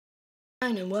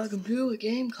And welcome to a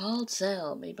game called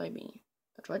Cell, made by me.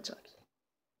 That's right, sucks.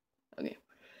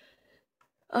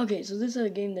 Okay, so this is a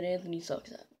game that Anthony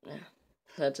sucks at. Yeah,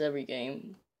 that's every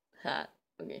game. Hat.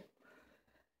 Okay.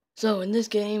 So in this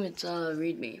game, it's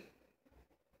read me.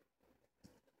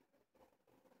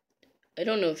 I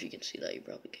don't know if you can see that. You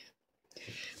probably can.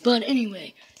 But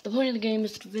anyway, the point of the game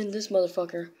is to defend this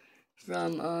motherfucker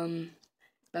from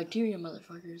bacteria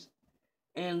motherfuckers.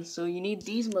 And so you need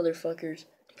these motherfuckers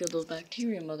to kill those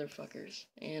bacteria motherfuckers.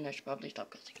 And I should probably stop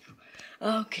cussing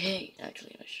now. Okay,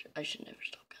 actually, I should never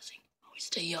stop cussing. Always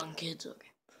stay young, kids. Okay.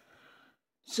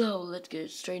 So let's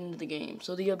get straight into the game.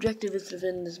 So the objective is to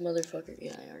defend this motherfucker.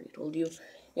 Yeah, I already told you.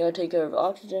 You gotta take care of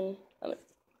oxygen,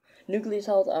 nucleus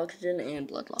health, oxygen, and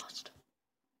blood lost.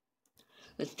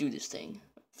 Let's do this thing.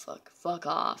 Fuck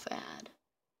off, ad.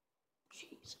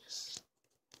 Jesus.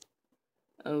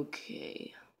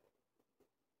 Okay.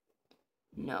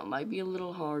 Now, it might be a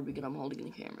little hard because I'm holding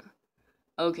the camera.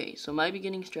 Okay, so my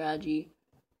beginning strategy,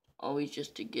 always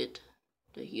just to get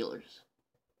the healers.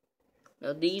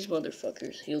 Now, these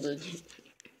motherfuckers heal the...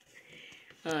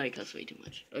 I cuss way too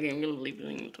much. Okay, I'm gonna leave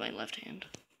it with my left hand.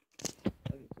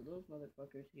 Okay, so those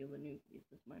motherfuckers heal the nucleus.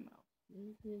 This is my mouth.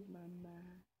 This is my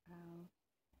mouth.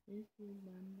 This is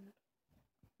my mouth.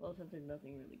 Well, since there's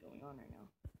nothing really going on right now,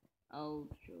 I'll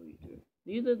show you two.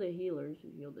 These are the healers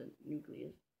who heal the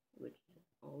nucleus, which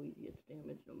always gets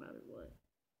damaged no matter what.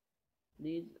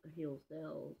 These heal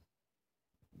cells.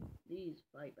 These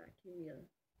fight bacteria.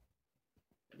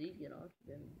 These get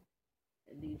oxygen.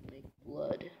 And these make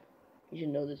blood. You should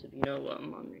know this if you know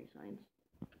monitoring science.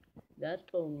 That's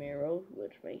bone marrow,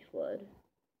 which makes blood.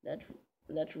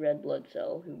 That's red blood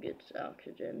cell, who gets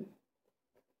oxygen.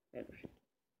 Oh shit.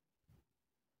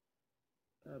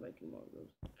 How about 2 more of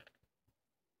those?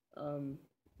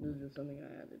 This is something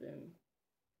I added in.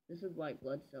 This is white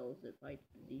blood cells that fight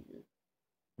diseases.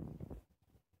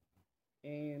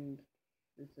 And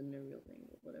this isn't a real thing,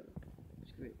 but whatever.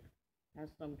 Screw it. Has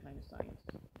some kind of science.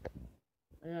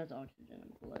 It has oxygen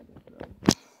and blood, so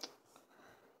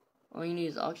all you need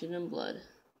is oxygen and blood.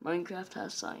 Minecraft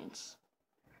has science.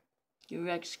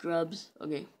 Direct scrubs.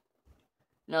 Okay.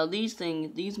 Now these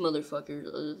motherfuckers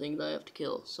are the things I have to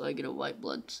kill. So I get a white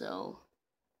blood cell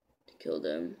to kill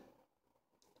them.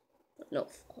 No,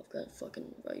 I've got a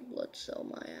fucking white blood cell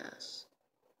my ass.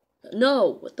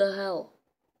 No! What the hell?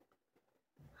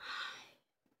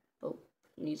 Oh,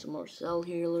 need some more cell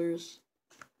healers.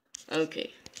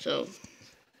 Okay, so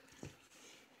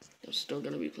I'm still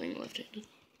gonna be playing left-handed.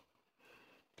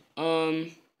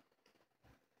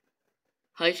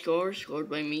 High score scored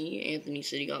by me. Anthony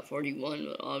said he got 41,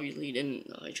 but obviously he didn't.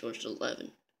 The high score's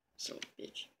 11. Son of a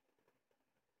bitch.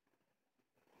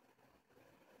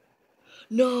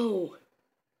 No!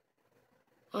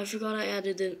 I forgot I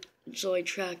added it, so I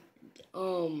tracked.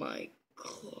 Oh my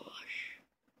gosh.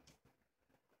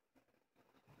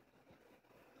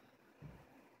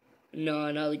 No,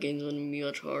 now the game's gonna be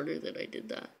much harder that I did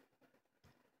that.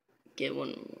 Get one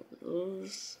of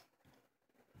those.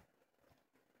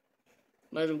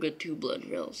 Might as well get 2 blood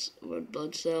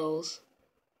cells.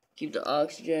 Keep the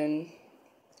oxygen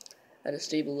at a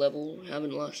stable level.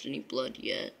 Haven't lost any blood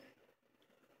yet.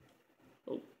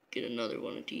 Oh, get another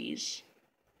one of these.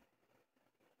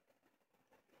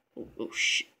 Oh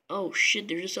shit. Oh shit,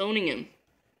 they're just owning him.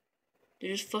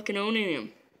 They're just fucking owning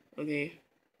him. Okay.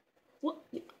 What?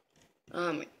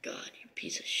 Oh my god, you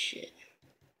piece of shit.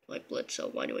 White blood cell,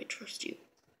 why do I trust you?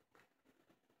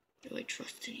 Why do I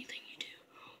trust anything you do?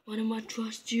 Why do I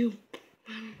trust you?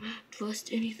 Why do I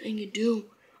trust anything you do?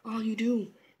 All you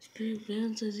do is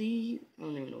prevent disease. I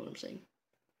don't even know what I'm saying.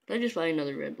 Did I just find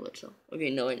another red blood cell? Okay,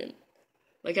 no I didn't.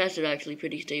 My cast is actually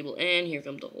pretty stable, and here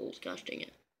come the holes. Gosh dang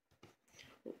it.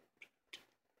 Oh.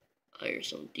 Hire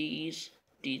some D's.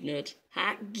 D's nuts.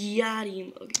 Ha! Got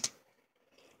him! Okay.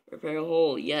 Repair a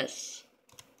hole, yes.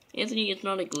 Anthony, it's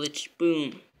not a glitch.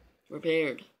 Boom.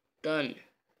 Repaired. Done.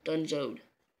 Donezoed.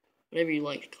 Whatever you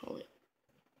like to call it.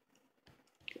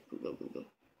 Go, go, go, go.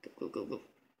 Go, go, go, go.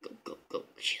 Go, go, go.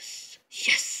 Yes.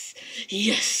 Yes.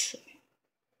 Yes.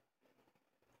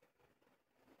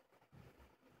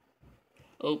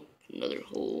 Oh, another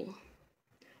hole.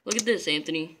 Look at this,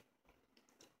 Anthony.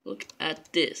 Look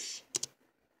at this.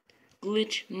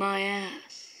 Glitch my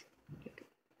ass.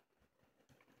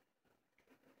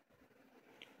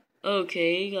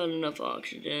 Okay, got enough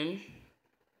oxygen.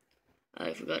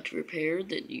 I forgot to repair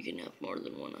that you can have more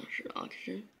than 1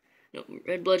 oxygen. No,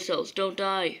 red blood cells, don't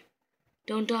die.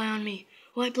 Don't die on me.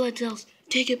 White blood cells,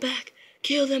 take it back.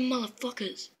 Kill them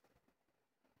motherfuckers.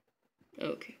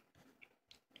 Okay.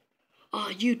 Aw,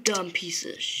 you dumb piece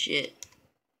of shit.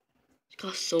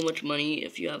 Costs so much money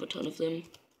if you have a ton of them.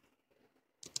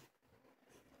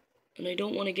 And I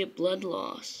don't want to get blood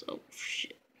loss. Oh,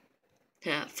 shit.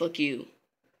 Ha, fuck you.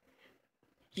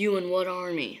 You and what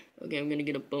army? Okay, I'm gonna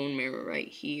get a bone marrow right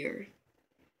here.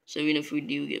 So even if we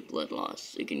do get blood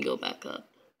loss, it can go back up.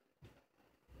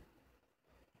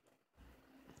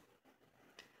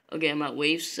 Okay, I'm at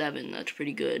wave 7. That's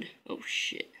pretty good. Oh,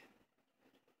 shit.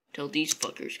 Till these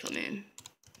fuckers come in.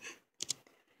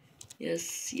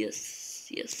 Yes, yes,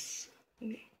 yes.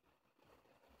 Okay.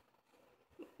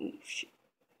 Oh, shit.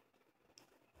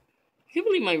 I can't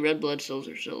believe my red blood cells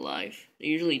are still alive. They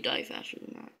usually die faster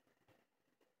than that.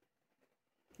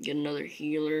 Get another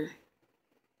healer.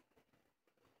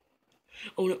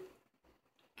 Oh, no.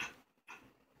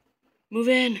 Move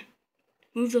in.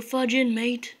 Move the fudge in,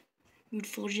 mate. Move the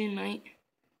fudge in, mate.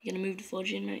 You gonna move the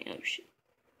fudge in, mate? Oh, shit.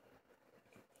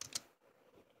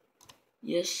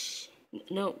 Yes.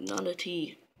 No, not a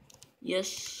T.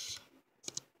 Yes.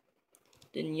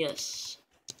 Then yes.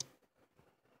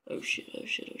 Oh, shit, oh,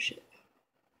 shit, oh, shit.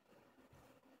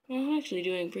 Well, I'm actually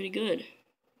doing pretty good.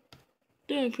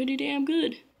 Doing pretty damn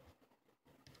good.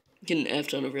 Getting an F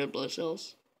ton of red blood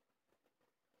cells.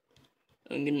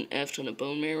 I'm getting an F ton of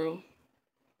bone marrow.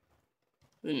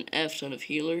 Then an F ton of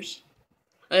healers.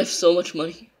 I have so much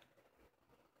money.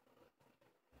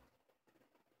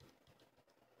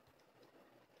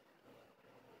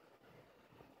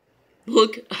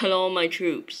 Look at all my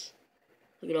troops.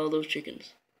 Look at all those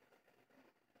chickens.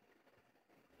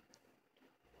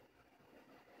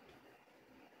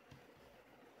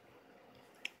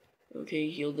 Okay,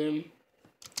 heal them.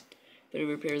 Better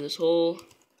repair this hole.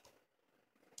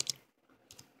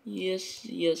 Yes,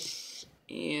 yes,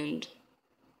 and...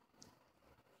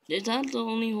 Is that the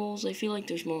only holes? I feel like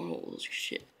there's more holes.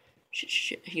 Shit. Shit,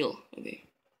 shit. Heal. Okay.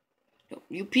 No,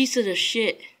 you piece of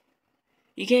shit.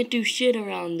 You can't do shit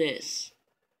around this.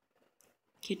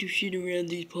 Can't do shit around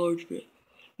these parts, bro.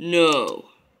 No.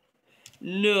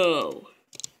 No.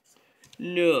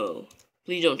 No.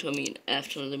 Please don't tell me an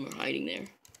F ton of them are hiding there.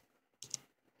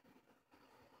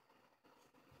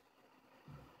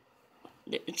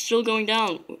 It's still going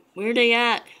down. Where are they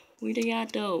at? Where they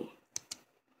at, though?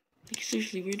 Like,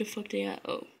 seriously, where the fuck they at?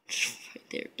 Oh, right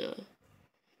there, duh.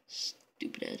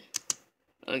 Stupid head.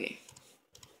 Okay.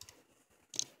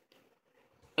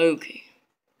 Okay.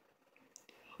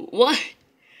 What?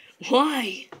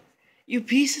 Why? You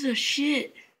pieces of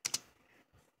shit.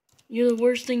 You're the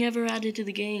worst thing ever added to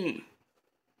the game.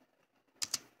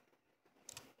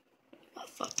 Oh,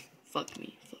 fuck. Fuck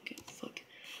me. Fuck it. Fuck it.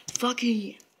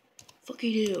 Fucky.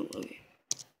 Fucky you. Okay.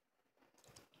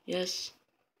 Yes.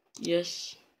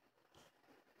 Yes.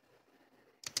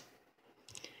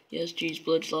 Yes, geez,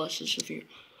 blood loss is severe.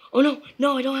 Oh no,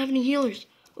 no, I don't have any healers.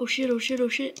 Oh shit, oh shit, oh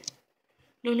shit.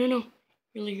 No, no, no.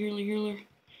 Healer, healer, healer.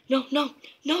 No, no,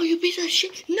 no, you piece of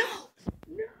shit. No,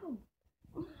 no.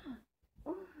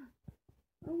 I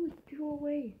was 2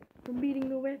 away from beating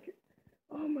the record.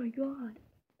 Oh my god.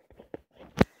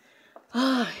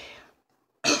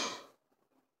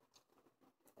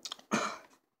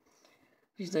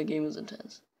 Jeez, that game was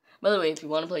intense. By the way, if you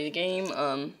want to play the game,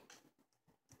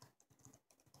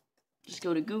 just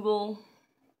go to Google.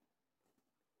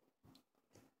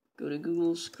 Go to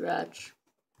Google, Scratch.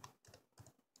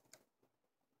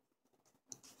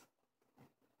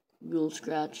 Google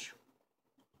Scratch.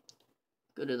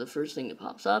 Go to the first thing that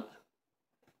pops up.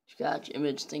 Scratch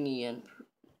image thingy and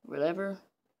whatever.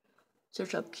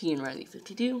 Search up Key and Riley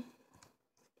 52.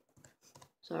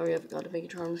 Sorry, I forgot to make a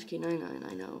Charms Key 99,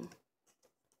 I know.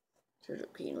 Search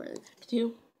up Key and Riley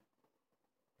 52.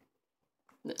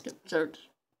 Search.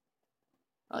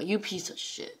 Oh, you piece of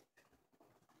shit.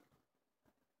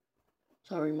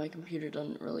 Sorry, my computer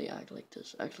doesn't really act like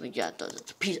this. Actually, yeah, it does.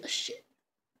 It's a piece of shit.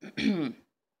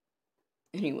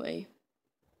 Anyway.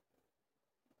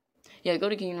 Yeah, go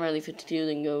to Key and Riley 52,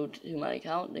 then go to my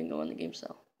account, then go on the game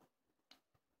cell.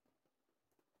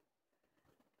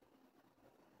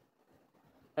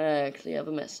 I actually have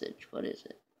a message. What is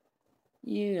it?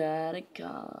 You got a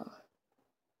call.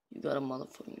 You got a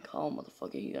motherfucking call,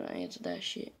 motherfucker. You gotta answer that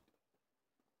shit.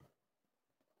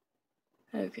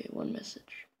 Okay, one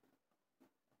message.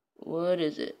 What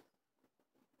is it?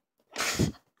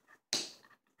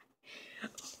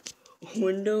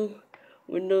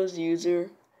 Windows user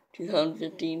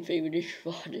 2015 favorite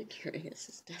project carrying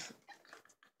system.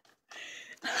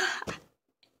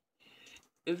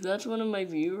 If that's one of my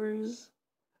viewers,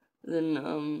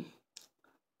 then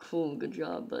cool, good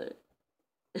job, but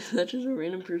if that's just a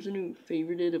random person who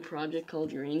favorited a project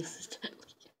called Uranus System.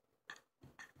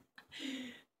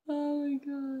 Oh my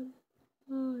god.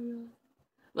 Oh my god.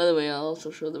 By the way, I'll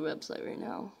also show the website right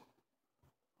now.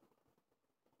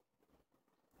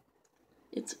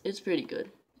 It's pretty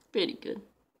good. Pretty good.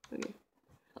 Okay.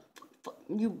 Fuck,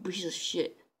 you piece of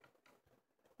shit.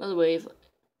 By the way, if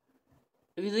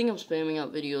you think I'm spamming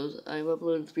out videos, I've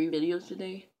uploaded 3 videos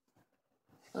today.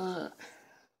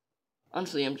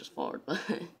 Honestly, I'm just bored, but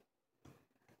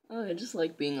I just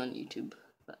like being on YouTube.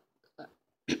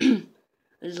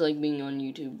 I just like being on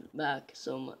YouTube back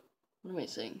so much. What am I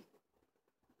saying?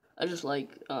 I just like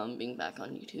being back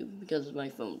on YouTube because my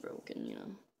phone broken, you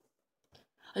know.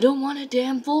 I don't want a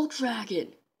damn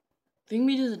Volkswagen. Bring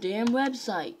me to the damn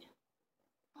website.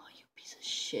 Oh, you piece of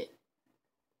shit.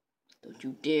 Don't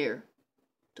you dare.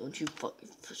 Don't you fucking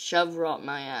shove her up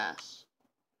my ass.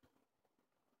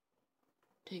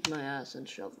 Take my ass and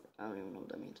shove it. I don't even know what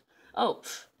that means. Oh,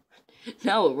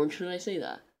 now it works when I say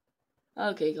that.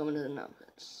 Okay, coming to the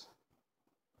announcements.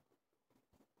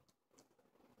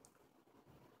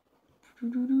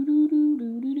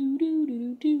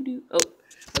 Oh,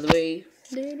 by the way.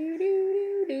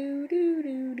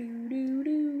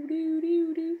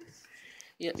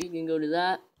 Yep, you can go to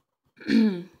that.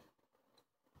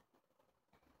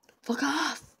 Fuck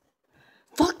off!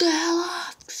 Fuck the hell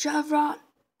off, Chevron!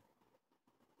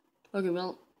 Okay,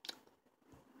 well.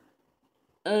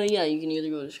 Yeah, you can either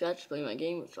go to Scratch, play my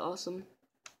game, which is awesome.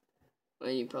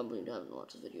 Well, you probably haven't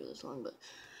watched the video this long, but.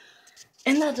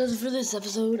 And that does it for this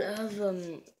episode of, I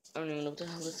don't even know what the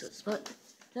hell this is, but.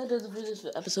 That does it for this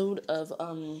episode of,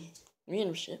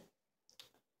 random shit.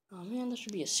 Oh man, that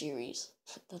should be a series.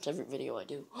 That's every video I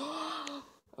do.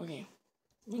 Okay.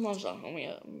 My mom's not home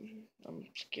yet. I'm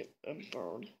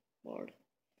bored.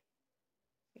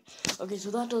 Okay,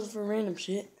 so that does it for random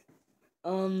shit.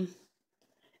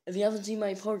 If you haven't seen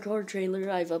my parkour trailer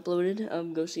I've uploaded,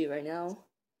 go see it right now.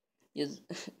 Yes.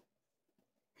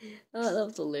 Oh, that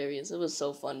was hilarious. It was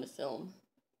so fun to film.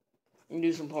 I can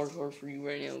do some parkour for you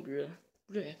right now, bruh.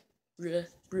 Bruh. Bruh,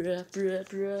 bruh, bruh,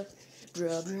 bruh.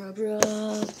 Bruh, bruh,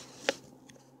 bruh.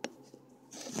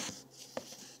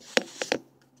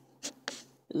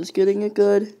 Is this getting it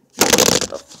good?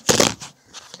 Oh.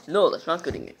 No, that's not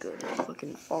getting it good. It's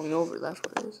fucking falling over, that's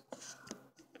what it is.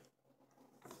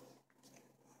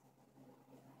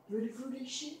 Ready for this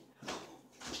shit? I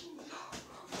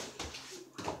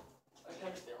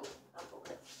kind of failed.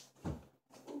 Okay.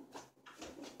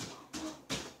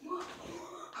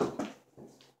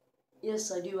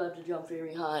 Yes, I do have to jump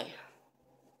very high.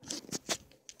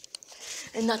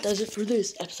 And that does it for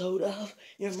this episode of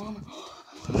Your Mama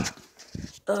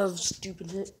of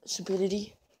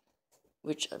Stupidity,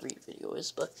 which every video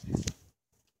is, but.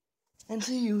 And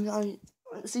see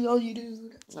all you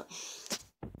do. No.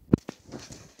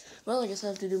 Well, I guess I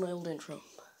have to do my old intro.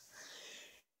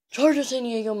 Charger, San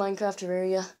Diego, Minecraft,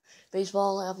 Terraria,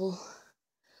 baseball, Apple,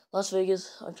 Las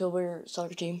Vegas, October,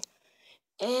 soccer team,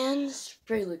 and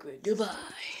spray liquid. Goodbye.